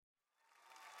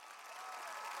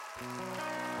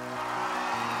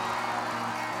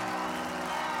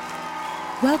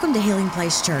Welcome to Healing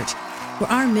Place Church,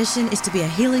 where our mission is to be a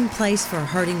healing place for a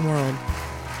hurting world.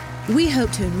 We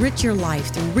hope to enrich your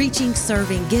life through reaching,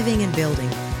 serving, giving, and building.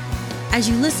 As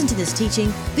you listen to this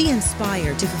teaching, be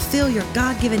inspired to fulfill your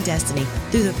God-given destiny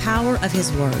through the power of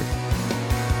His Word.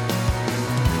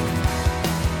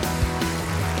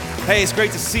 Hey, it's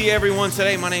great to see everyone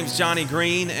today. My name's Johnny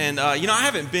Green, and I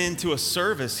haven't been to a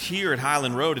service here at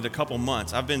Highland Road in a couple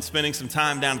months. I've been spending some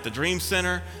time down at the Dream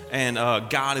Center, and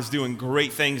God is doing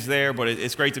great things there, but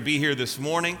it's great to be here this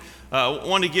morning. I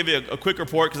wanted to give you a quick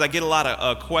report because I get a lot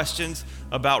of questions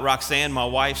about Roxanne, my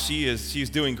wife. She's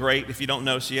doing great. If you don't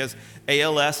know, she has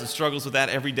ALS and struggles with that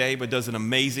every day, but does an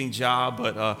amazing job.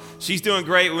 But she's doing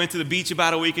great. We went to the beach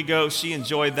about a week ago. She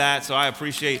enjoyed that, so I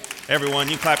appreciate everyone.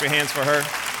 You can clap your hands for her.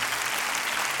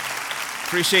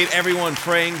 Appreciate everyone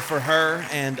praying for her.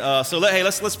 And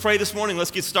let's pray this morning.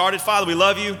 Let's get started. Father, we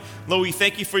love you. Lord, we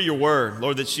thank you for your word.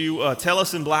 Lord, that you tell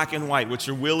us in black and white what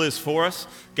your will is for us.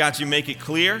 God, you make it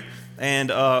clear. And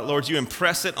Lord, you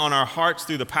impress it on our hearts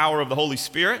through the power of the Holy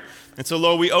Spirit. And so,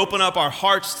 Lord, we open up our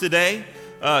hearts today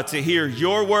to hear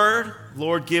your word.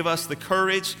 Lord, give us the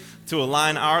courage to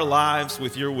align our lives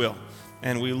with your will.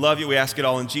 And we love you. We ask it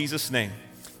all in Jesus' name.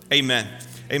 Amen.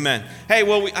 Amen. Hey,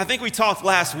 well, I think we talked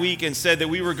last week and said that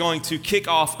we were going to kick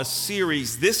off a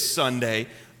series this Sunday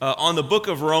on the book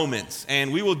of Romans.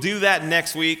 And we will do that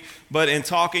next week. But in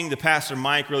talking to Pastor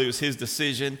Mike, really it was his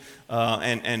decision,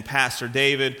 and Pastor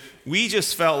David, we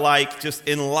just felt like, just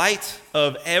in light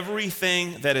of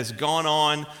everything that has gone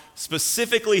on,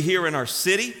 specifically here in our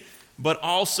city, but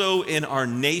also in our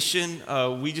nation,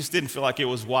 we just didn't feel like it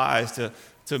was wise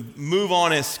to move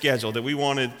on as scheduled, that we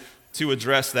wanted to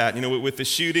address that. With the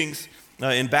shootings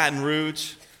in Baton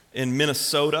Rouge, in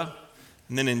Minnesota,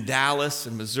 and then in Dallas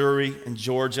and Missouri and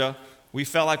Georgia, we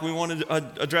felt like we wanted to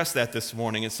address that this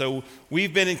morning. And so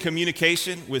we've been in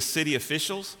communication with city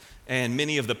officials and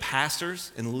many of the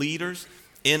pastors and leaders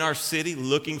in our city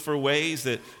looking for ways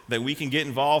that we can get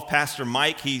involved. Pastor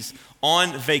Mike, he's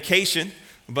on vacation,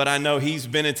 but I know he's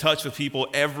been in touch with people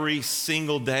every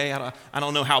single day. I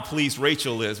don't know how pleased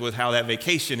Rachel is with how that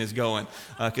vacation is going,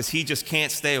 because he just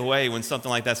can't stay away when something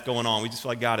like that's going on. We just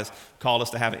feel like God has called us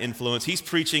to have an influence. He's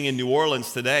preaching in New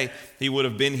Orleans today. He would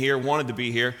have been here, wanted to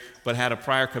be here, but had a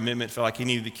prior commitment, felt like he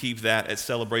needed to keep that at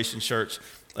Celebration Church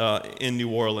in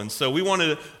New Orleans. So we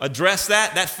wanted to address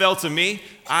that. That fell to me.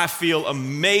 I feel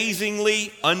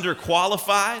amazingly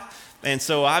underqualified. And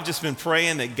so I've just been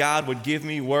praying that God would give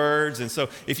me words. And so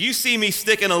if you see me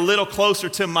sticking a little closer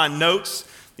to my notes,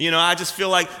 I just feel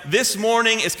like this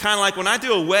morning is kind of like when I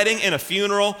do a wedding and a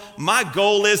funeral, my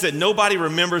goal is that nobody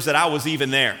remembers that I was even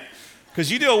there.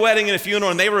 Because you do a wedding and a funeral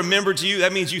and they remembered you,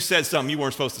 that means you said something you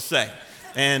weren't supposed to say.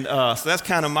 And so that's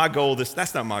kind of my goal.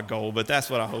 That's not my goal, but that's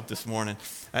what I hope this morning.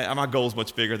 My goal is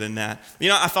much bigger than that.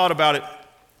 I thought about it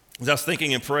as I was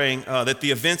thinking and praying that the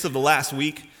events of the last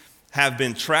week have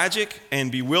been tragic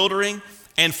and bewildering,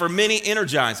 and for many,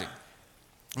 energizing.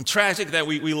 And tragic that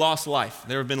we lost life.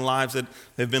 There have been lives that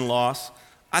have been lost.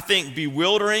 I think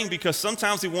bewildering because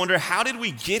sometimes we wonder, how did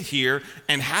we get here,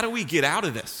 and how do we get out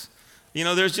of this?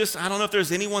 There's just, I don't know if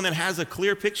there's anyone that has a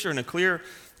clear picture and a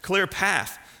clear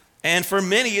path. And for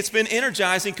many, it's been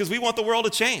energizing because we want the world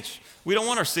to change. We don't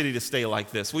want our city to stay like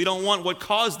this. We don't want what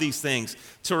caused these things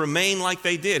to remain like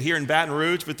they did here in Baton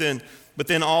Rouge, but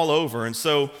then all over. And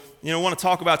so, I want to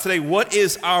talk about today, what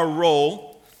is our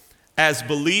role as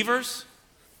believers,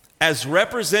 as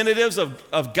representatives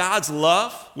of God's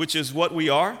love, which is what we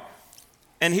are.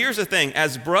 And here's the thing,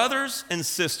 as brothers and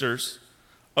sisters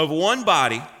of one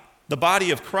body, the body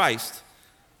of Christ,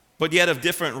 but yet of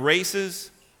different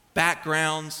races,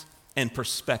 backgrounds, and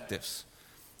perspectives.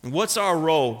 And what's our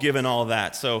role given all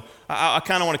that? So I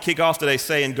kind of want to kick off today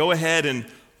saying, go ahead and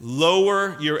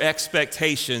lower your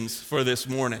expectations for this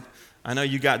morning. I know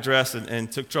you got dressed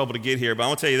and took trouble to get here, but I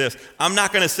want to tell you this. I'm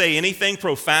not going to say anything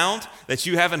profound that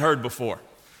you haven't heard before,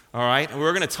 all right? And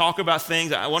we're going to talk about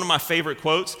things. One of my favorite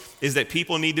quotes is that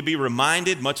people need to be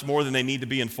reminded much more than they need to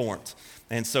be informed.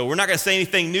 And so we're not going to say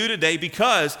anything new today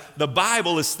because the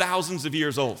Bible is thousands of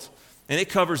years old, and it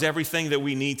covers everything that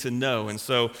we need to know.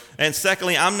 And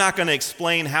secondly, I'm not going to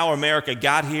explain how America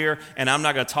got here, and I'm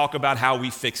not going to talk about how we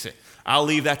fix it. I'll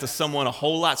leave that to someone a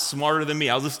whole lot smarter than me.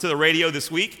 I was listening to the radio this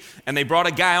week, and they brought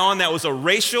a guy on that was a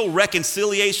racial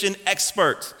reconciliation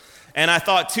expert. And I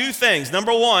thought two things.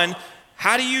 Number one,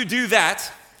 how do you do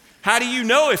that? How do you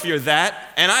know if you're that?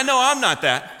 And I know I'm not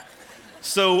that.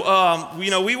 So,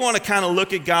 we want to kind of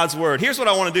look at God's word. Here's what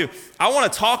I want to do. I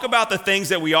want to talk about the things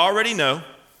that we already know.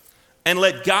 and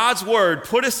let God's word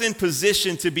put us in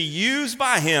position to be used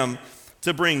by him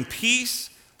to bring peace,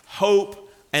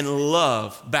 hope, and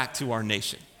love back to our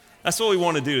nation. That's what we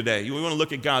want to do today. We want to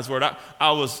look at God's word.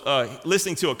 I was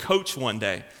listening to a coach one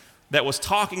day that was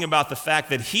talking about the fact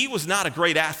that he was not a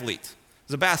great athlete. He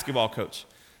was a basketball coach.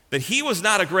 That he was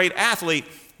not a great athlete,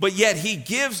 but yet he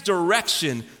gives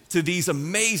direction to these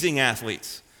amazing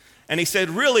athletes. And he said,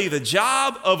 really, the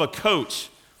job of a coach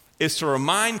is to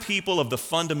remind people of the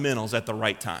fundamentals at the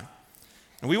right time.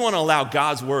 And we want to allow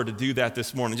God's word to do that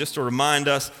this morning, just to remind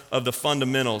us of the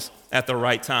fundamentals at the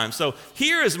right time. So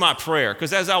here is my prayer,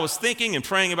 because as I was thinking and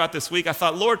praying about this week, I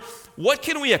thought, Lord, what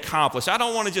can we accomplish? I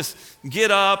don't want to just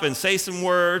get up and say some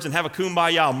words and have a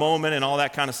kumbaya moment and all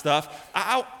that kind of stuff.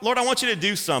 Lord, I want you to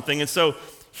do something. And so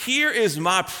here is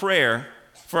my prayer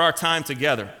for our time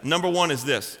together. Number one is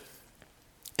this,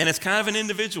 and it's kind of an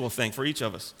individual thing for each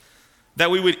of us,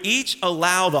 that we would each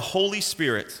allow the Holy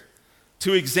Spirit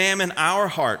to examine our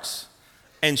hearts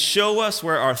and show us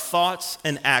where our thoughts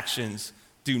and actions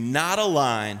do not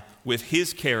align with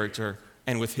his character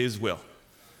and with his will.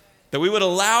 That we would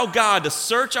allow God to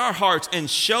search our hearts and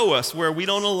show us where we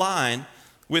don't align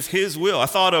with his will. I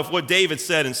thought of what David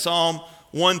said in Psalm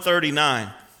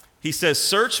 139. He says,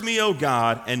 "Search me, O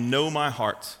God, and know my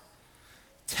heart.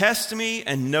 Test me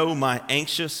and know my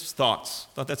anxious thoughts."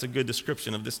 I thought that's a good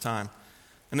description of this time.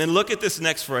 And then look at this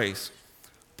next phrase.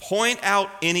 "Point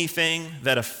out anything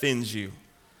that offends you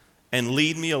and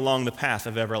lead me along the path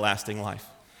of everlasting life."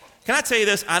 Can I tell you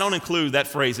this? I don't include that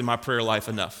phrase in my prayer life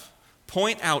enough.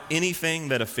 Point out anything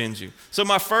that offends you. So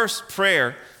my first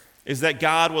prayer is that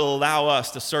God will allow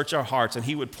us to search our hearts and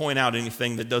he would point out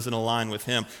anything that doesn't align with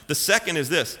him. The second is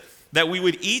this, that we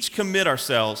would each commit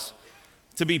ourselves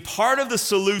to be part of the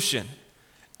solution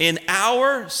in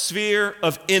our sphere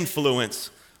of influence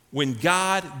when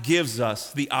God gives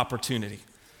us the opportunity.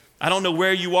 I don't know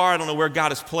where you are. I don't know where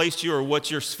God has placed you or what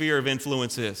your sphere of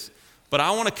influence is. But I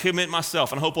want to commit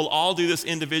myself, and I hope we'll all do this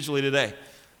individually today,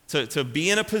 to be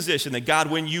in a position that, God,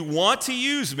 when you want to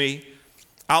use me,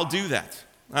 I'll do that.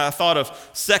 I thought of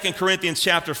 2 Corinthians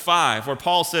chapter 5, where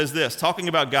Paul says this, talking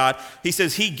about God. He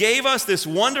says, he gave us this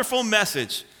wonderful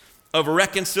message of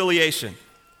reconciliation.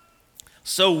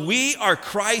 So we are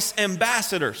Christ's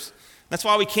ambassadors. That's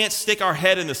why we can't stick our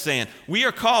head in the sand. We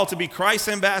are called to be Christ's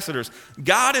ambassadors.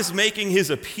 God is making his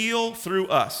appeal through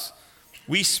us.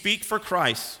 We speak for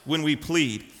Christ when we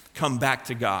plead, come back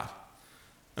to God.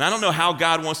 And I don't know how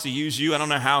God wants to use you. I don't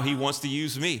know how he wants to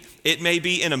use me. It may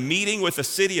be in a meeting with a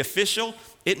city official.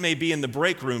 It may be in the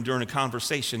break room during a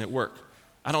conversation at work.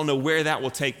 I don't know where that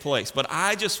will take place. But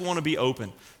I just want to be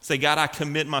open. Say, God, I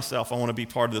commit myself. I want to be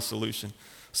part of the solution.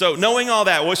 So knowing all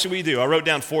that, what should we do? I wrote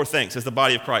down 4 things as the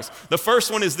body of Christ. The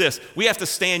first one is this. We have to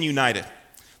stand united.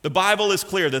 The Bible is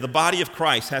clear that the body of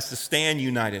Christ has to stand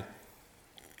united.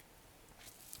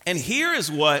 And here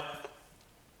is what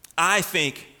I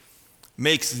think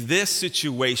makes this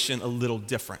situation a little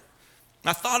different.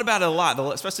 I thought about it a lot,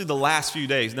 especially the last few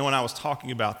days, when I was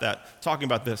talking about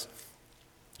this.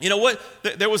 You know what?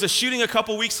 There was a shooting a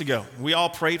couple weeks ago. We all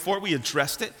prayed for it. We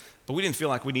addressed it, but we didn't feel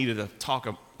like we needed to talk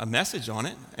a message on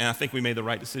it. And I think we made the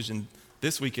right decision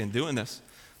this weekend doing this.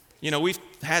 You know, we've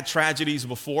had tragedies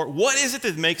before. What is it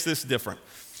that makes this different?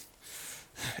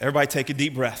 Everybody take a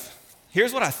deep breath.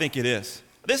 Here's what I think it is.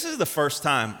 This is the first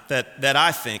time that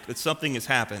I think that something has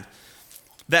happened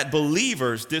that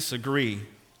believers disagree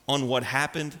on what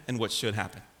happened and what should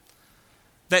happen.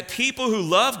 That people who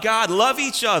love God, love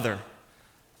each other,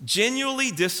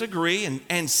 genuinely disagree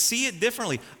and see it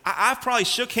differently. I've probably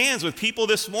shook hands with people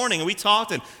this morning and we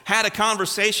talked and had a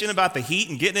conversation about the heat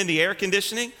and getting in the air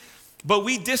conditioning, but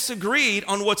we disagreed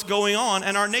on what's going on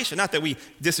in our nation. Not that we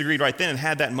disagreed right then and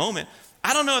had that moment.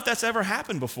 I don't know if that's ever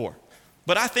happened before,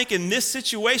 but I think in this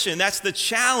situation, that's the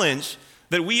challenge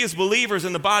that we as believers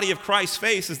in the body of Christ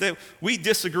face, is that we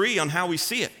disagree on how we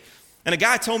see it. And a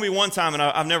guy told me one time, and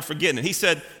I've never forgotten it, he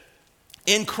said,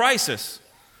 in crisis,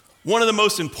 one of the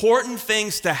most important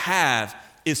things to have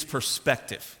is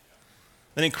perspective.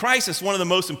 And in crisis, one of the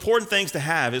most important things to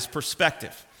have is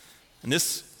perspective. And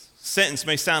this sentence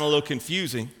may sound a little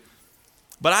confusing,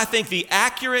 but I think the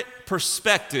accurate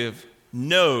perspective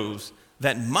knows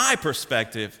that my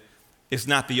perspective is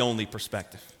not the only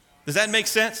perspective. Does that make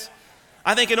sense?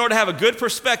 I think in order to have a good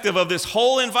perspective of this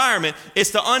whole environment,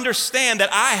 it's to understand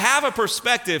that I have a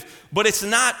perspective, but it's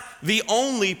not the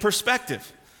only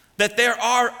perspective. That there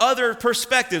are other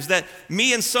perspectives, that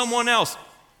me and someone else,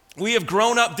 we have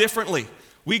grown up differently.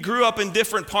 We grew up in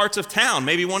different parts of town.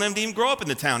 Maybe one of them didn't even grow up in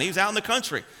the town. He was out in the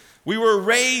country. We were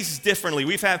raised differently.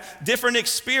 We've had different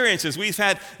experiences. We've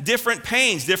had different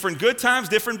pains, different good times,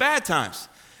 different bad times.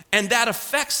 And that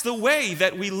affects the way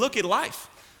that we look at life.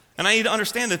 And I need to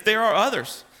understand that there are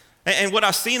others. And what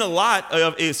I've seen a lot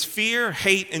of is fear,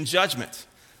 hate, and judgment.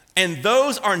 And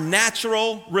those are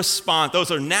natural response. Those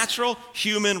are natural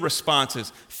human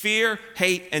responses. Fear,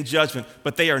 hate, and judgment.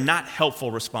 But they are not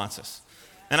helpful responses.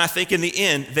 And I think in the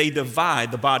end, they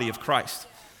divide the body of Christ.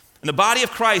 And the body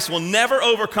of Christ will never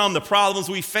overcome the problems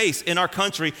we face in our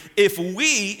country if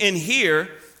we in here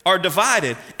are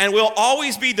divided. And we'll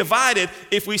always be divided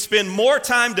if we spend more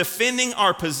time defending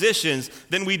our positions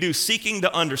than we do seeking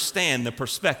to understand the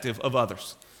perspective of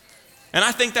others. And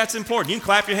I think that's important. You can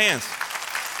clap your hands.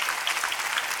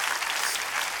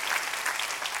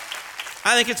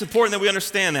 I think it's important that we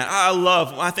understand that.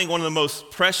 I think one of the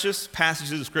most precious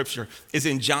passages of Scripture is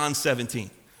in John 17.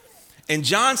 In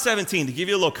John 17, to give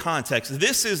you a little context,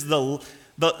 this is the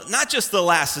not just the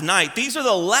last night, these are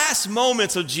the last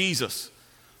moments of Jesus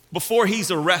before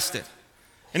he's arrested.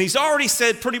 And he's already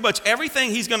said pretty much everything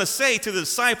he's going to say to the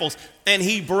disciples, and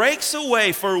he breaks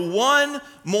away for one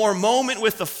more moment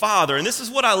with the Father. And this is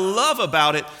what I love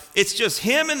about it. It's just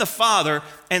him and the Father,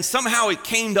 and somehow it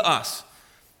came to us.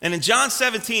 And in John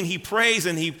 17, he prays,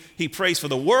 and he prays for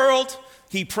the world.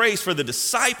 He prays for the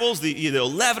disciples, the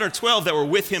 11 or 12 that were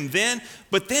with him then.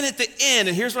 But then at the end,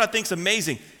 and here's what I think is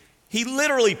amazing, he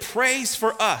literally prays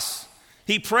for us.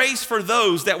 He prays for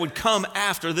those that would come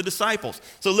after the disciples.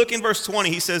 So look in verse 20,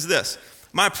 he says this,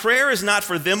 "My prayer is not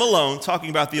for them alone," talking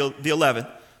about the 11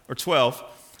 or 12.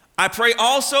 "I pray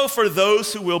also for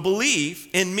those who will believe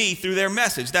in me through their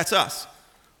message." That's us.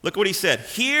 Look what he said.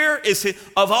 Here is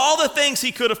of all the things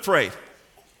he could have prayed,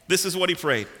 this is what he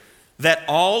prayed, "that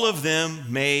all of them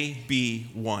may be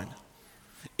one."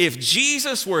 If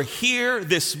Jesus were here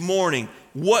this morning,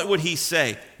 what would he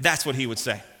say? That's what he would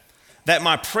say. That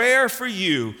my prayer for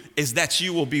you is that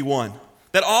you will be one.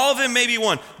 That all of them may be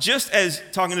one. Just as,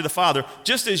 talking to the Father,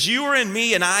 just as you are in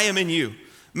me and I am in you,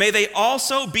 may they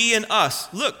also be in us.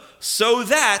 Look, so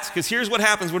that, because here's what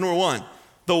happens when we're one,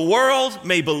 the world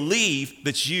may believe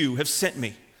that you have sent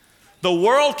me. The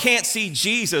world can't see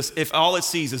Jesus if all it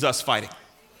sees is us fighting.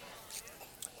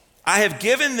 "I have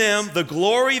given them the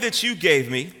glory that you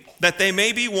gave me, that they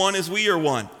may be one as we are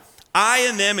one. I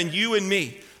and them and you and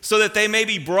me, so that they may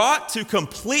be brought to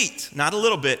complete," not a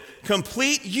little bit,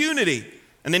 "complete unity."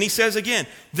 And then he says again,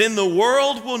 "Then the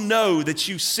world will know that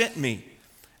you sent me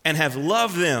and have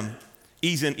loved them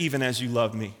even as you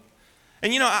loved me."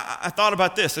 And I thought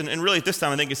about this, and really at this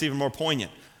time I think it's even more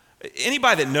poignant.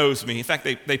 Anybody that knows me, in fact,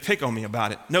 they pick on me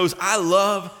about it, knows I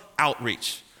love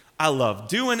outreach. I love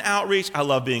doing outreach. I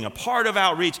love being a part of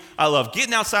outreach. I love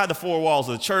getting outside the four walls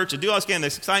of the church and doing all this kind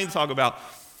of exciting to talk about.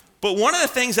 But one of the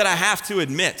things that I have to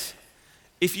admit,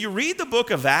 if you read the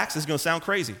book of Acts, it's going to sound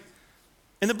crazy.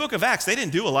 In the book of Acts, they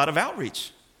didn't do a lot of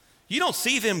outreach. You don't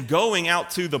see them going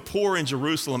out to the poor in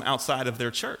Jerusalem outside of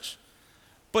their church.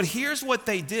 But here's what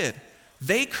they did.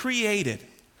 They created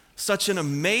such an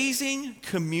amazing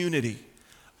community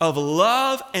of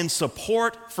love and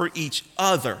support for each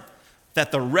other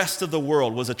that the rest of the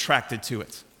world was attracted to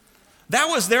it. That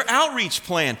was their outreach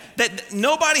plan, that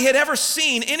nobody had ever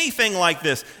seen anything like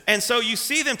this. And so you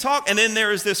see them talk, and then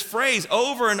there is this phrase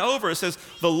over and over. It says,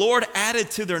 "The Lord added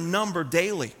to their number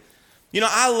daily."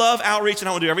 I love outreach, and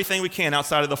I want to do everything we can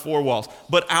outside of the four walls.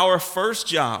 But our first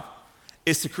job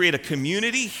is to create a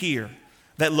community here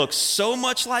that looks so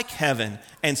much like heaven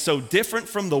and so different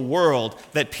from the world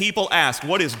that people ask,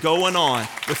 what is going on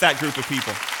with that group of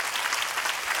people?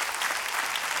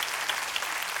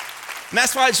 And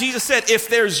that's why Jesus said, if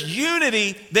there's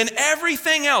unity, then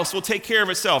everything else will take care of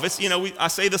itself. It's, I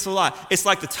say this a lot. It's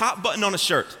like the top button on a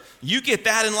shirt. You get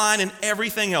that in line and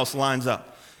everything else lines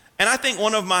up. And I think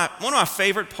one of my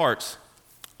favorite parts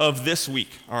of this week,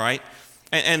 all right,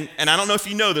 and I don't know if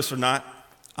you know this or not,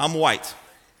 I'm white.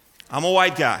 I'm a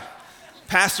white guy.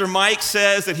 Pastor Mike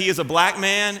says that he is a black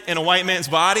man in a white man's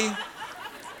body.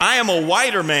 I am a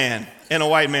whiter man in a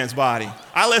white man's body.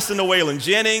 I listen to Waylon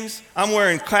Jennings. I'm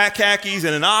wearing khakis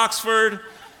and an Oxford,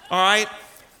 all right?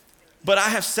 But I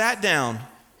have sat down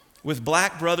with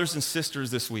black brothers and sisters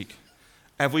this week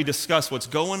as we discuss what's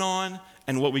going on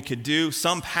and what we could do,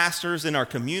 some pastors in our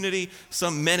community,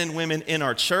 some men and women in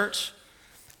our church.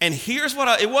 And here's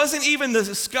it wasn't even the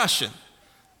discussion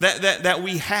that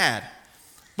we had,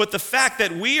 but the fact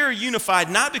that we are unified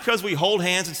not because we hold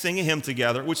hands and sing a hymn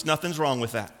together, which nothing's wrong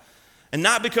with that, and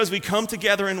not because we come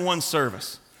together in one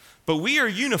service, but we are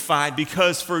unified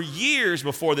because for years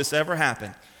before this ever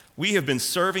happened, we have been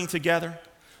serving together,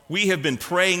 we have been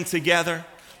praying together.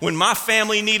 When my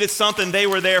family needed something, they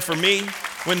were there for me.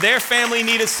 When their family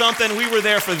needed something, we were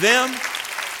there for them.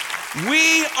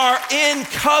 We are in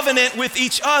covenant with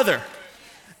each other.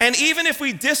 And even if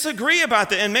we disagree about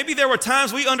that, and maybe there were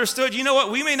times we understood, you know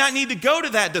what, we may not need to go to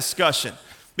that discussion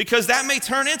because that may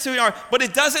turn into but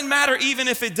it doesn't matter even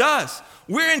if it does.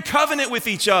 We're in covenant with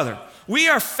each other. We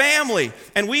are family,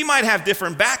 and we might have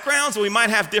different backgrounds, and we might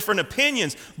have different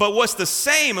opinions, but what's the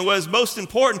same and what is most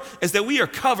important is that we are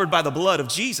covered by the blood of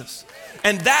Jesus.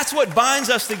 And that's what binds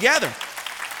us together.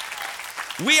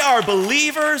 We are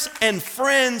believers and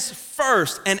friends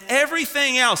first, and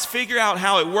everything else, figure out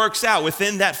how it works out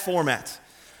within that format.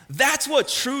 That's what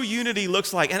true unity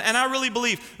looks like. And I really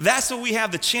believe that's what we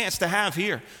have the chance to have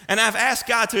here. And I've asked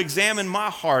God to examine my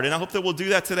heart, and I hope that we'll do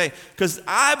that today, because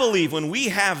I believe when we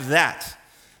have that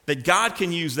God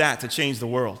can use that to change the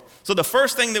world. So the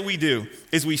first thing that we do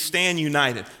is we stand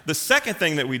united. The second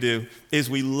thing that we do is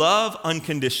we love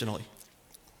unconditionally.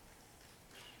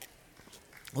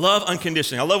 Love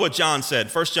unconditionally. I love what John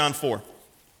said, 1 John 4.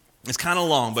 It's kind of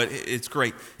long, but it's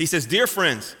great. He says, "Dear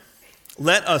friends,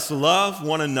 let us love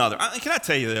one another." Can I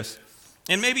tell you this?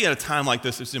 And maybe at a time like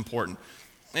this, it's important.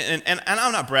 And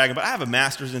I'm not bragging, but I have a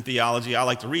master's in theology. I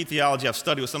like to read theology. I've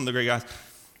studied with some of the great guys.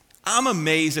 I'm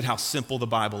amazed at how simple the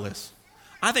Bible is.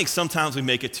 I think sometimes we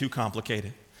make it too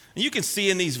complicated. And you can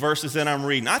see in these verses that I'm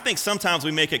reading, I think sometimes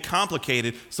we make it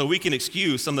complicated so we can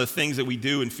excuse some of the things that we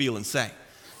do and feel and say.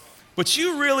 But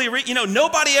you really,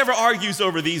 nobody ever argues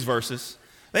over these verses.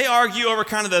 They argue over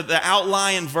kind of the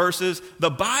outlying verses. The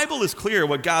Bible is clear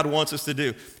what God wants us to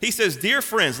do. He says, "Dear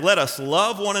friends, let us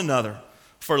love one another,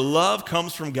 for love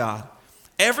comes from God.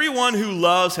 Everyone who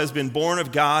loves has been born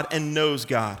of God and knows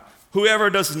God. Whoever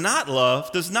does not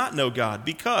love does not know God,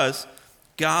 because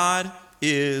God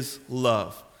is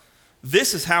love.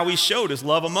 This is how he showed his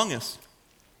love among us.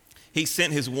 He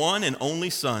sent his one and only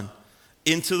Son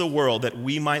into the world that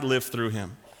we might live through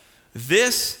him.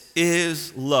 This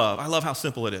is love." I love how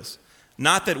simple it is.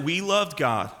 "Not that we loved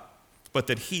God, but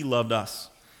that he loved us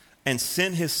and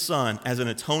sent his Son as an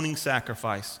atoning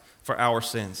sacrifice for our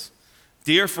sins.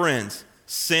 Dear friends,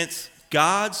 since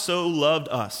God so loved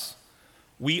us,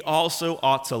 we also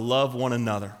ought to love one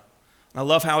another." And I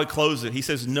love how he closes it. He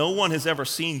says, "No one has ever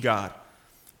seen God,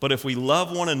 but if we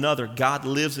love one another, God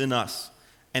lives in us,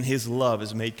 and his love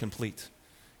is made complete."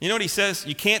 You know what he says?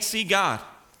 You can't see God,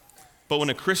 but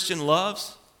when a Christian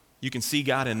loves, you can see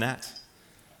God in that.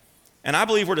 And I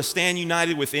believe we're to stand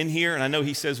united within here, and I know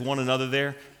he says one another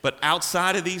there, but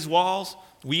outside of these walls,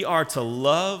 we are to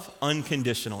love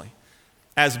unconditionally.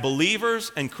 As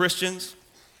believers and Christians,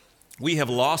 we have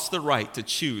lost the right to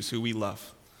choose who we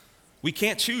love. We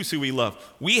can't choose who we love.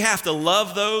 We have to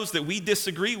love those that we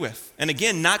disagree with. And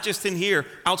again, not just in here,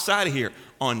 outside of here,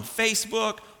 on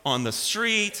Facebook, on the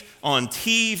street, on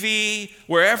TV,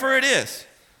 wherever it is.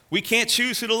 We can't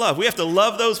choose who to love. We have to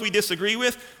love those we disagree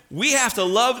with. We have to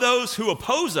love those who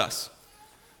oppose us.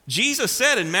 Jesus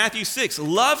said in Matthew 6,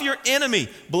 "Love your enemy,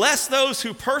 bless those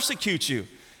who persecute you."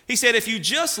 He said, if you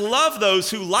just love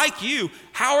those who like you,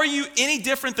 how are you any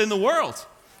different than the world?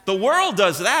 The world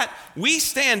does that. We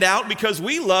stand out because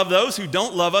we love those who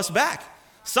don't love us back.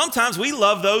 Sometimes we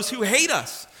love those who hate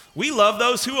us. We love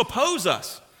those who oppose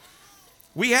us.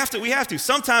 We have to.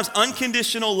 Sometimes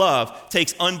unconditional love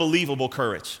takes unbelievable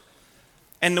courage.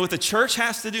 And what the church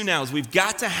has to do now is we've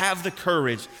got to have the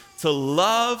courage to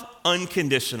love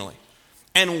unconditionally.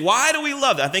 And why do we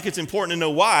love that? I think it's important to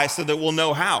know why so that we'll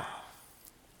know how.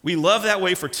 We love that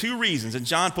way for two reasons, and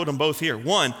John put them both here.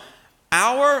 One,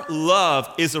 our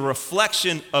love is a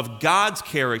reflection of God's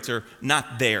character,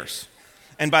 not theirs.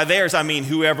 And by theirs, I mean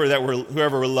whoever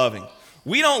we're loving.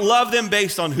 We don't love them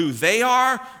based on who they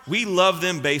are. We love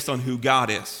them based on who God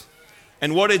is.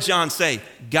 And what did John say?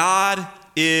 God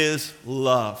is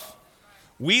love.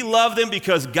 We love them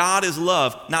because God is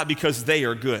love, not because they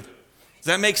are good. Does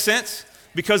that make sense?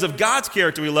 Because of God's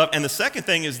character we love. And the second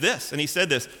thing is this, and he said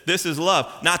this is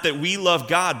love. Not that we love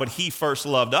God, but he first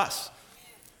loved us.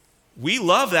 We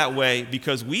love that way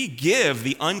because we give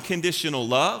the unconditional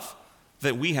love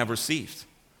that we have received.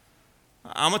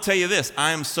 I'm going to tell you this.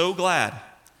 I am so glad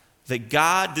that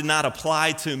God did not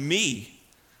apply to me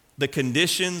the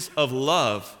conditions of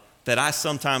love that I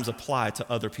sometimes apply to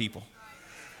other people.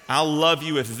 I'll love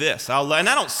you with this. And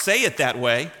I don't say it that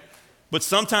way, but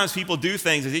sometimes people do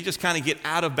things and they just kind of get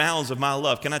out of bounds of my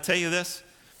love. Can I tell you this?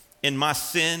 In my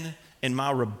sin, in my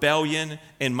rebellion,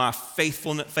 in my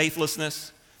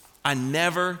faithlessness, I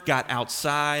never got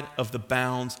outside of the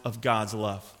bounds of God's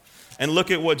love. And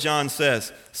look at what John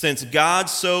says. Since God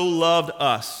so loved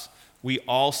us, we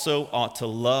also ought to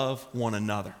love one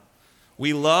another.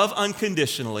 We love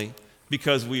unconditionally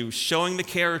because we are showing the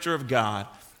character of God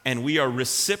and we are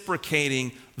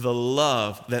reciprocating the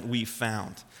love that we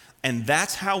found. And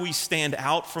that's how we stand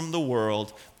out from the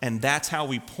world, and that's how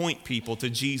we point people to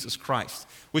Jesus Christ,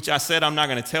 which I said I'm not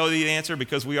going to tell you the answer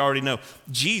because we already know.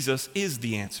 Jesus is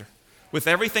the answer. With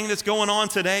everything that's going on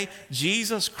today,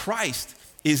 Jesus Christ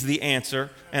is the answer,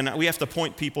 and we have to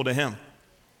point people to him.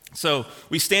 So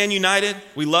we stand united,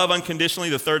 we love unconditionally.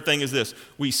 The third thing is this: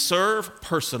 we serve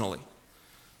personally.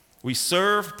 We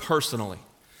serve personally.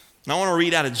 And I want to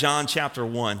read out of John chapter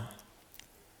 1.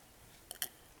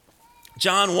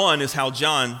 John 1 is how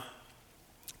John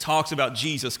talks about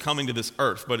Jesus coming to this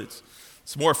earth, but it's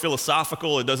more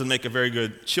philosophical. It doesn't make a very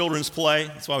good children's play.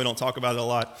 That's why we don't talk about it a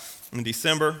lot in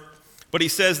December. But he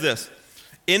says this: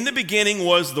 in the beginning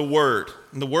was the Word,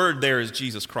 and the Word there is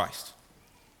Jesus Christ.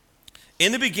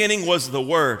 In the beginning was the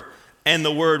Word, and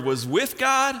the Word was with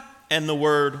God, and the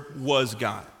Word was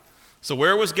God. So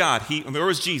where was God? Where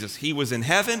was Jesus? He was in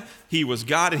heaven. He was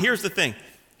God. And here's the thing.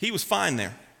 He was fine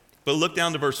there. But look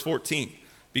down to verse 14.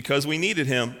 Because we needed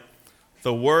him,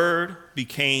 the Word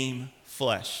became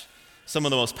flesh. Some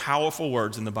of the most powerful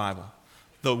words in the Bible.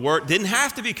 The Word didn't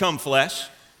have to become flesh.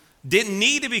 Didn't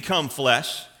need to become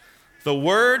flesh. The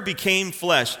Word became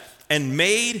flesh and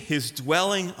made his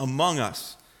dwelling among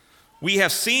us. We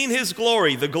have seen his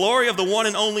glory, the glory of the one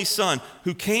and only Son,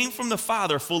 who came from the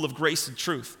Father full of grace and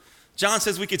truth. John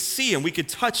says we could see him, we could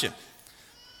touch him.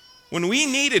 When we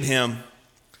needed him,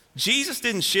 Jesus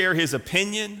didn't share his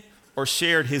opinion or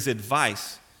shared his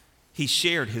advice. He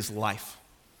shared his life.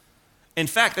 In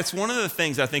fact, that's one of the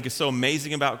things I think is so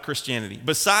amazing about Christianity,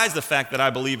 besides the fact that I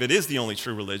believe it is the only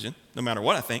true religion, no matter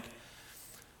what I think.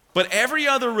 But every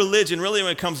other religion, really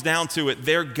when it comes down to it,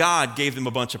 their God gave them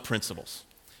a bunch of principles.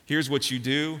 Here's what you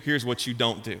do, here's what you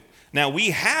don't do. Now, we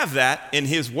have that in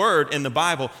his word in the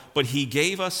Bible, but he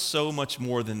gave us so much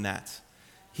more than that.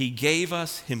 He gave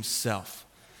us himself.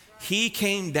 He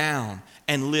came down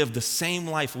and lived the same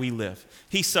life we live.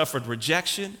 He suffered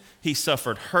rejection. He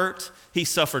suffered hurt. He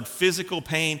suffered physical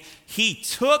pain. He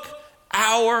took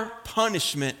our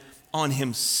punishment on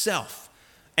himself.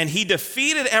 And he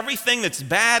defeated everything that's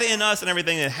bad in us and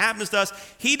everything that happens to us.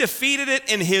 He defeated it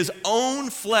in his own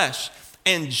flesh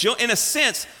and, in a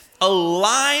sense,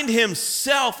 aligned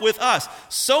himself with us.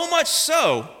 So much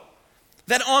so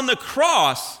that on the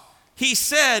cross, he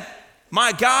said,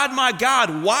 my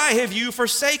God, why have you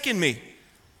forsaken me?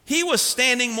 He was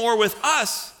standing more with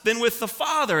us than with the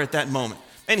Father at that moment.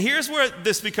 And here's where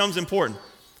this becomes important,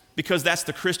 because that's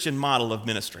the Christian model of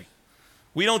ministry.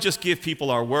 We don't just give people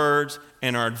our words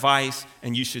and our advice,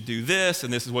 and you should do this,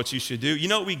 and this is what you should do. You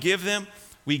know what we give them?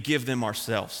 We give them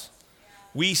ourselves.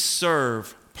 We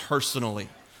serve personally.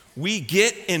 We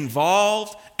get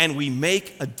involved and we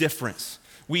make a difference.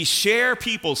 We share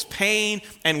people's pain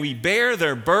and we bear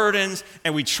their burdens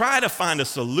and we try to find a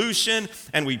solution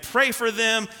and we pray for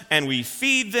them and we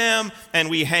feed them and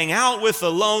we hang out with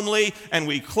the lonely and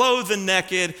we clothe the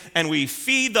naked and we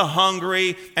feed the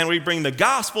hungry and we bring the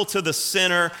gospel to the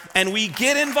sinner and we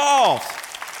get involved.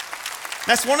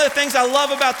 That's one of the things I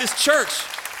love about this church,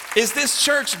 is this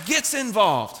church gets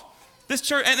involved. This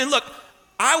church, and look,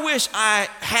 I wish I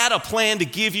had a plan to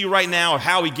give you right now of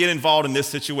how we get involved in this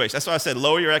situation. That's why I said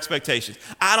lower your expectations.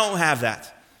 I don't have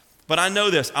that. But I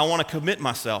know this. I want to commit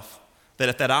myself that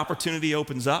if that opportunity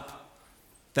opens up,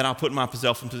 then I'll put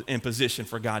myself in position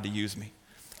for God to use me.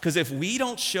 Because if we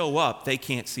don't show up, they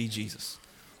can't see Jesus.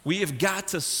 We have got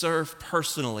to serve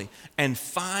personally and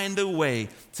find a way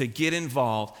to get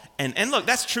involved. And look,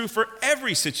 that's true for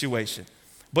every situation.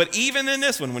 But even in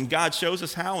this one, when God shows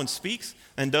us how and speaks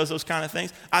and does those kind of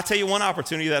things, I'll tell you one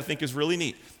opportunity that I think is really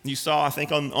neat. You saw, I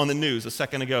think, on the news a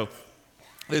second ago,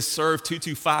 this Serve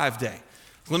 225 Day.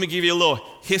 Let me give you a little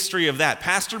history of that.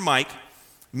 Pastor Mike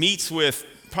meets with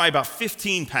probably about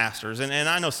 15 pastors, and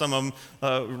I know some of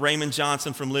them, Raymond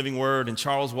Johnson from Living Word and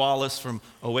Charles Wallace from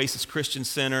Oasis Christian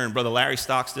Center and Brother Larry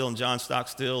Stockstill and John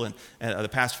Stockstill and the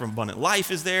pastor from Abundant Life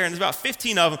is there, and there's about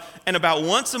 15 of them, and about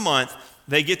once a month,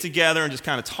 they get together and just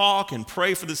kind of talk and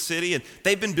pray for the city, and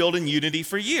they've been building unity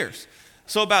for years.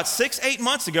 So about 6-8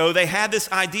 months ago, they had this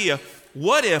idea,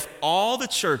 what if all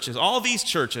these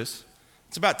churches,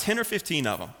 it's about 10 or 15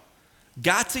 of them,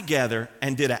 got together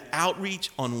and did an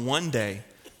outreach on one day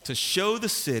to show the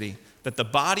city that the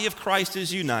body of Christ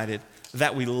is united,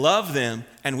 that we love them,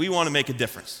 and we want to make a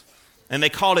difference. And they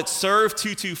called it Serve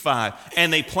 225.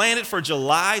 And they planned it for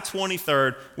July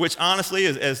 23rd, which honestly,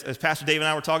 as Pastor Dave and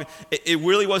I were talking, it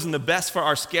really wasn't the best for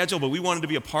our schedule, but we wanted to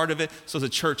be a part of it. So as a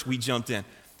church, we jumped in,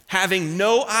 having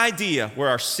no idea where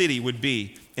our city would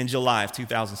be in July of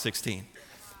 2016.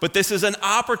 But this is an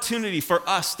opportunity for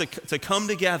us to come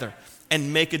together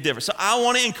and make a difference. So I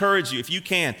want to encourage you, if you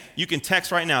can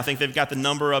text right now. I think they've got the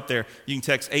number up there. You can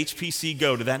text HPC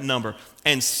Go to that number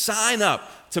and sign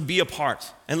up to be a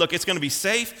part. And look, it's going to be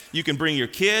safe. You can bring your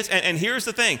kids. And here's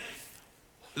the thing.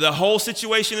 The whole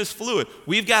situation is fluid.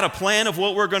 We've got a plan of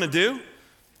what we're going to do,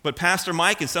 but Pastor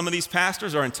Mike and some of these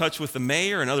pastors are in touch with the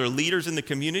mayor and other leaders in the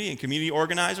community and community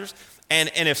organizers. And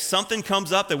if something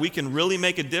comes up that we can really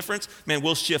make a difference, man,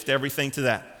 we'll shift everything to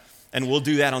that. And we'll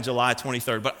do that on July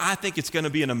 23rd. But I think it's going to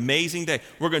be an amazing day.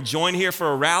 We're going to join here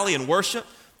for a rally and worship,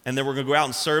 and then we're going to go out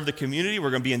and serve the community. We're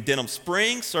going to be in Denham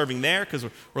Springs serving there because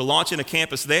we're launching a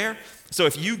campus there. So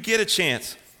if you get a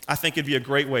chance, I think it'd be a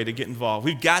great way to get involved.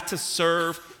 We've got to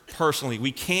serve personally.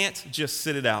 We can't just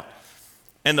sit it out.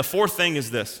 And the fourth thing is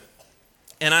this,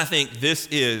 and I think this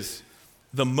is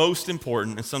the most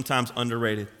important and sometimes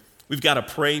underrated. We've got to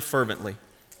pray fervently.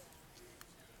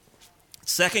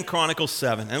 2 Chronicles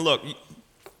 7. And look,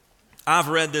 I've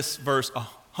read this verse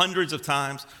hundreds of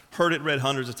times, heard it read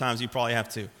hundreds of times. You probably have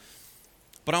too.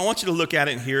 But I want you to look at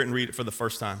it and hear it and read it for the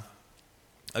first time.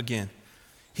 Again,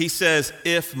 he says,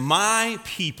 if my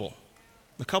people,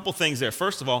 a couple things there.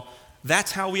 First of all,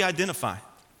 that's how we identify.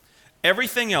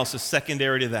 Everything else is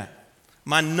secondary to that.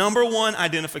 My number one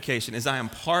identification is I am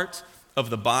part of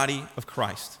the body of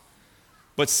Christ.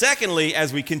 But secondly,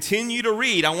 as we continue to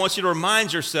read, I want you to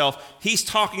remind yourself, he's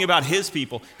talking about his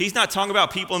people. He's not talking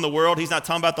about people in the world. He's not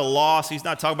talking about the lost. He's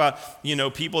not talking about,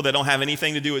 people that don't have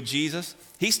anything to do with Jesus.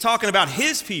 He's talking about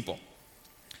his people.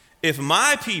 If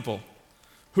my people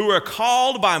who are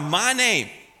called by my name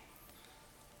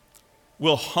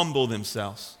will humble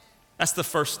themselves. That's the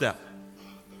first step.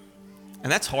 And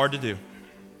that's hard to do.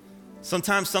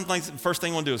 Sometimes the first thing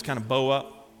you want to do is kind of bow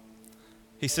up.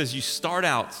 He says you start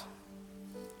out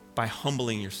by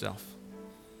humbling yourself.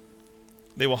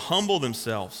 They will humble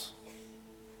themselves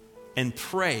and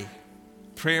pray.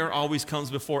 Prayer always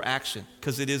comes before action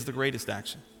because it is the greatest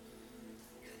action.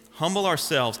 Humble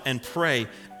ourselves and pray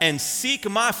and seek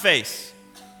my face.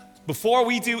 Before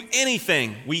we do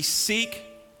anything, we seek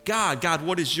God. God,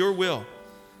 what is your will?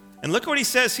 And look what he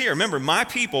says here. Remember, my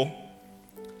people,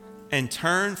 and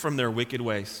turn from their wicked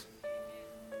ways.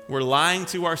 We're lying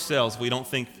to ourselves. We don't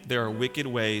think there are wicked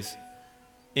ways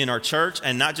in our church,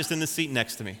 and not just in the seat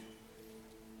next to me.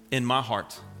 In my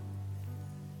heart,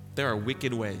 there are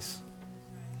wicked ways.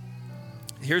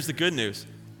 Here's the good news,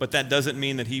 but that doesn't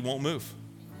mean that he won't move.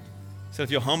 So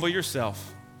if you'll humble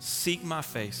yourself, seek my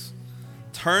face,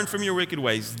 turn from your wicked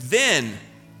ways, then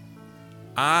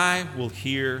I will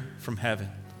hear from heaven.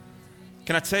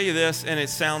 Can I tell you this? And it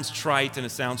sounds trite and it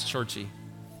sounds churchy.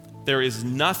 There is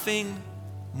nothing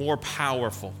more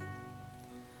powerful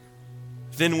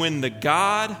than when the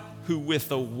God who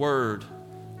with a word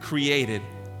created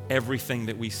everything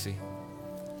that we see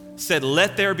said,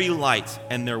 let there be light,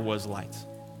 and there was light.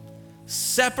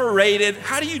 Separated,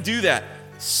 how do you do that?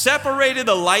 Separated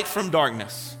the light from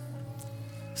darkness.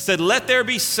 Said, let there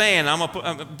be sand, I'm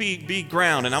gonna be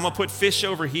ground, and I'm gonna put fish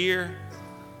over here,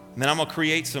 and then I'm gonna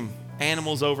create some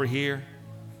animals over here.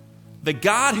 The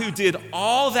God who did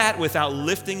all that without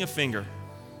lifting a finger,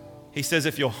 he says,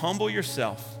 if you'll humble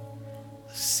yourself,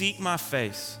 seek my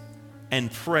face,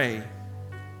 and pray,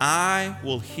 I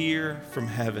will hear from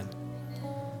heaven,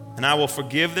 and I will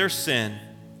forgive their sin,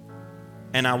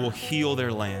 and I will heal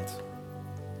their land.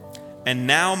 And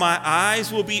now my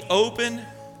eyes will be open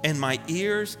and my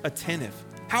ears attentive.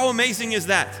 How amazing is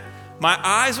that? My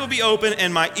eyes will be open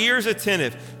and my ears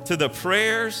attentive to the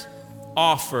prayers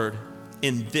offered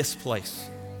in this place.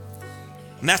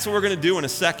 And that's what we're going to do in a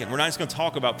second. We're not just going to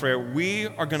talk about prayer. We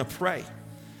are going to pray.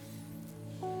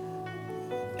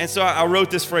 And so I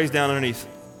wrote this phrase down underneath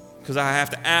because I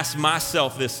have to ask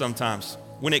myself this sometimes.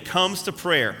 When it comes to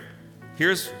prayer,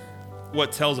 here's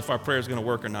what tells if our prayer is going to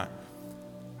work or not.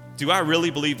 Do I really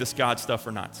believe this God stuff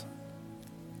or not?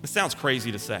 It sounds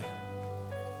crazy to say.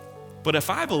 But if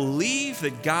I believe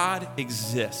that God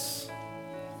exists,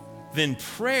 then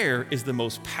prayer is the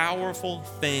most powerful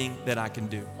thing that I can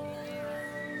do.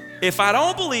 If I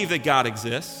don't believe that God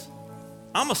exists,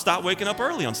 I'm going to stop waking up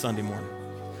early on Sunday morning.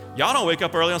 Y'all don't wake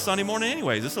up early on Sunday morning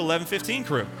anyways. This is 11:15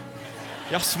 crew.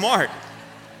 Y'all smart.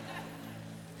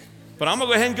 But I'm going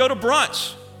to go ahead and go to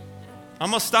brunch.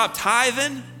 I'm going to stop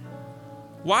tithing.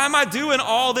 Why am I doing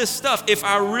all this stuff if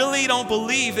I really don't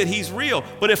believe that he's real?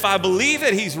 But if I believe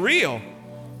that he's real,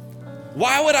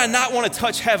 why would I not want to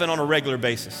touch heaven on a regular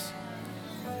basis?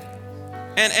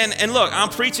 And look, I'm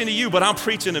preaching to you, but I'm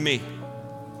preaching to me.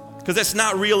 Because that's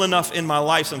not real enough in my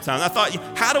life sometimes. I thought,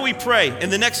 how do we pray?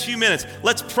 In the next few minutes,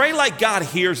 let's pray like God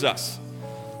hears us.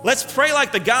 Let's pray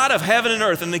like the God of heaven and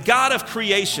earth and the God of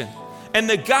creation. and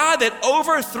the God that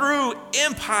overthrew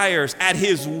empires at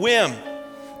his whim,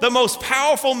 the most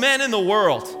powerful men in the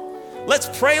world. Let's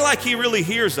pray like he really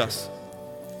hears us.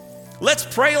 Let's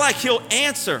pray like he'll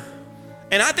answer.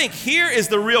 And I think here is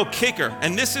the real kicker,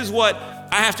 and this is what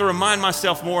I have to remind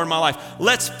myself more in my life.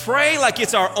 Let's pray like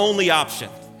it's our only option.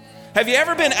 Have you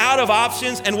ever been out of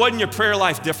options and wasn't your prayer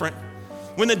life different?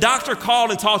 When the doctor called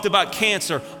and talked about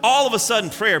cancer, all of a sudden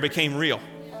prayer became real.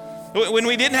 When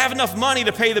we didn't have enough money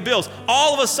to pay the bills,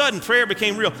 all of a sudden prayer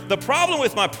became real. The problem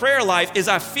with my prayer life is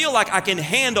I feel like I can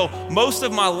handle most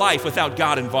of my life without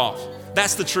God involved.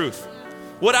 That's the truth.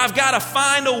 What I've got to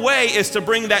find a way is to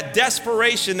bring that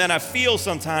desperation that I feel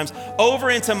sometimes over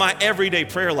into my everyday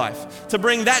prayer life, to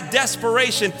bring that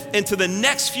desperation into the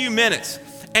next few minutes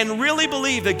and really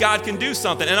believe that God can do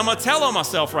something. And I'm going to tell on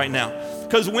myself right now,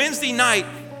 because Wednesday night,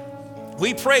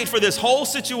 we prayed for this whole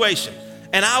situation.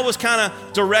 And I was kind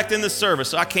of directing the service.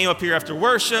 So I came up here after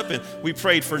worship and we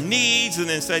prayed for needs and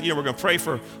then said, we're going to pray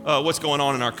for what's going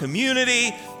on in our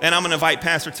community. And I'm going to invite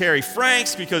Pastor Terry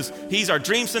Franks because he's our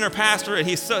Dream Center pastor and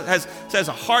he has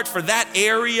a heart for that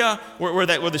area where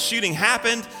the shooting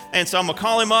happened. And so I'm going to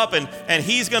call him up and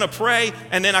he's going to pray.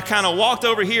 And then I kind of walked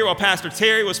over here while Pastor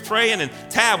Terry was praying and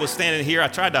Tab was standing here. I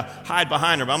tried to hide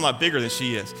behind her, but I'm a lot bigger than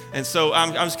she is. And so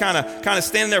I'm just kind of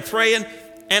standing there praying.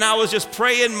 And I was just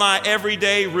praying my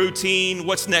everyday routine,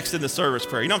 what's next in the service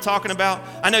prayer. You know what I'm talking about?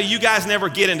 I know you guys never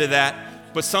get into that,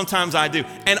 but sometimes I do.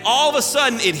 And all of a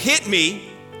sudden it hit me,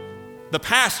 the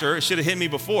pastor, it should have hit me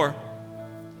before.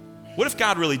 What if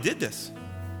God really did this?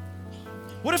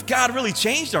 What if God really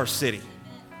changed our city?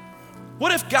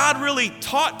 What if God really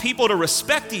taught people to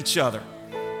respect each other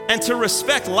and to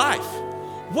respect life?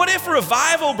 What if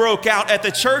revival broke out at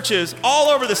the churches all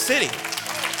over the city?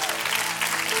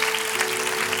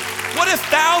 What if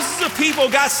thousands of people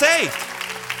got saved?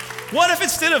 What if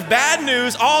instead of bad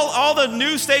news, all the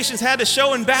news stations had to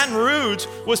show in Baton Rouge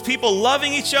was people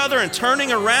loving each other and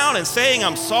turning around and saying,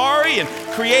 I'm sorry, and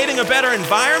creating a better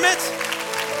environment?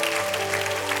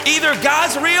 Either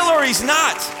God's real or he's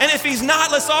not. And if he's not,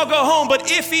 let's all go home.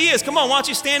 But if he is, come on, why don't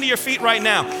you stand to your feet right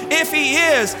now? If he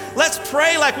is, let's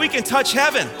pray like we can touch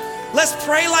heaven. Let's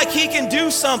pray like he can do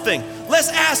something. Let's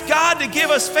ask God to give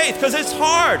us faith because it's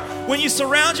hard when you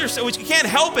surround yourself. You can't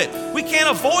help it. We can't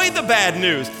avoid the bad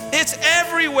news. It's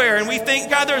everywhere. And we think,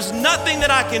 God, there's nothing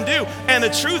that I can do. And the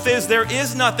truth is there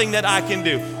is nothing that I can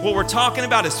do. What we're talking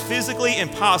about is physically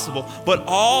impossible, but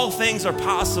all things are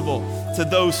possible to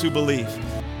those who believe.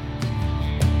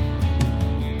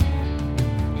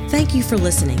 Thank you for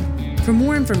listening. For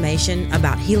more information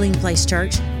about Healing Place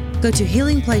Church, go to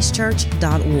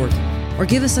healingplacechurch.org or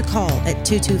give us a call at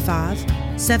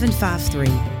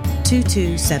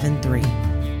 225-753-2273.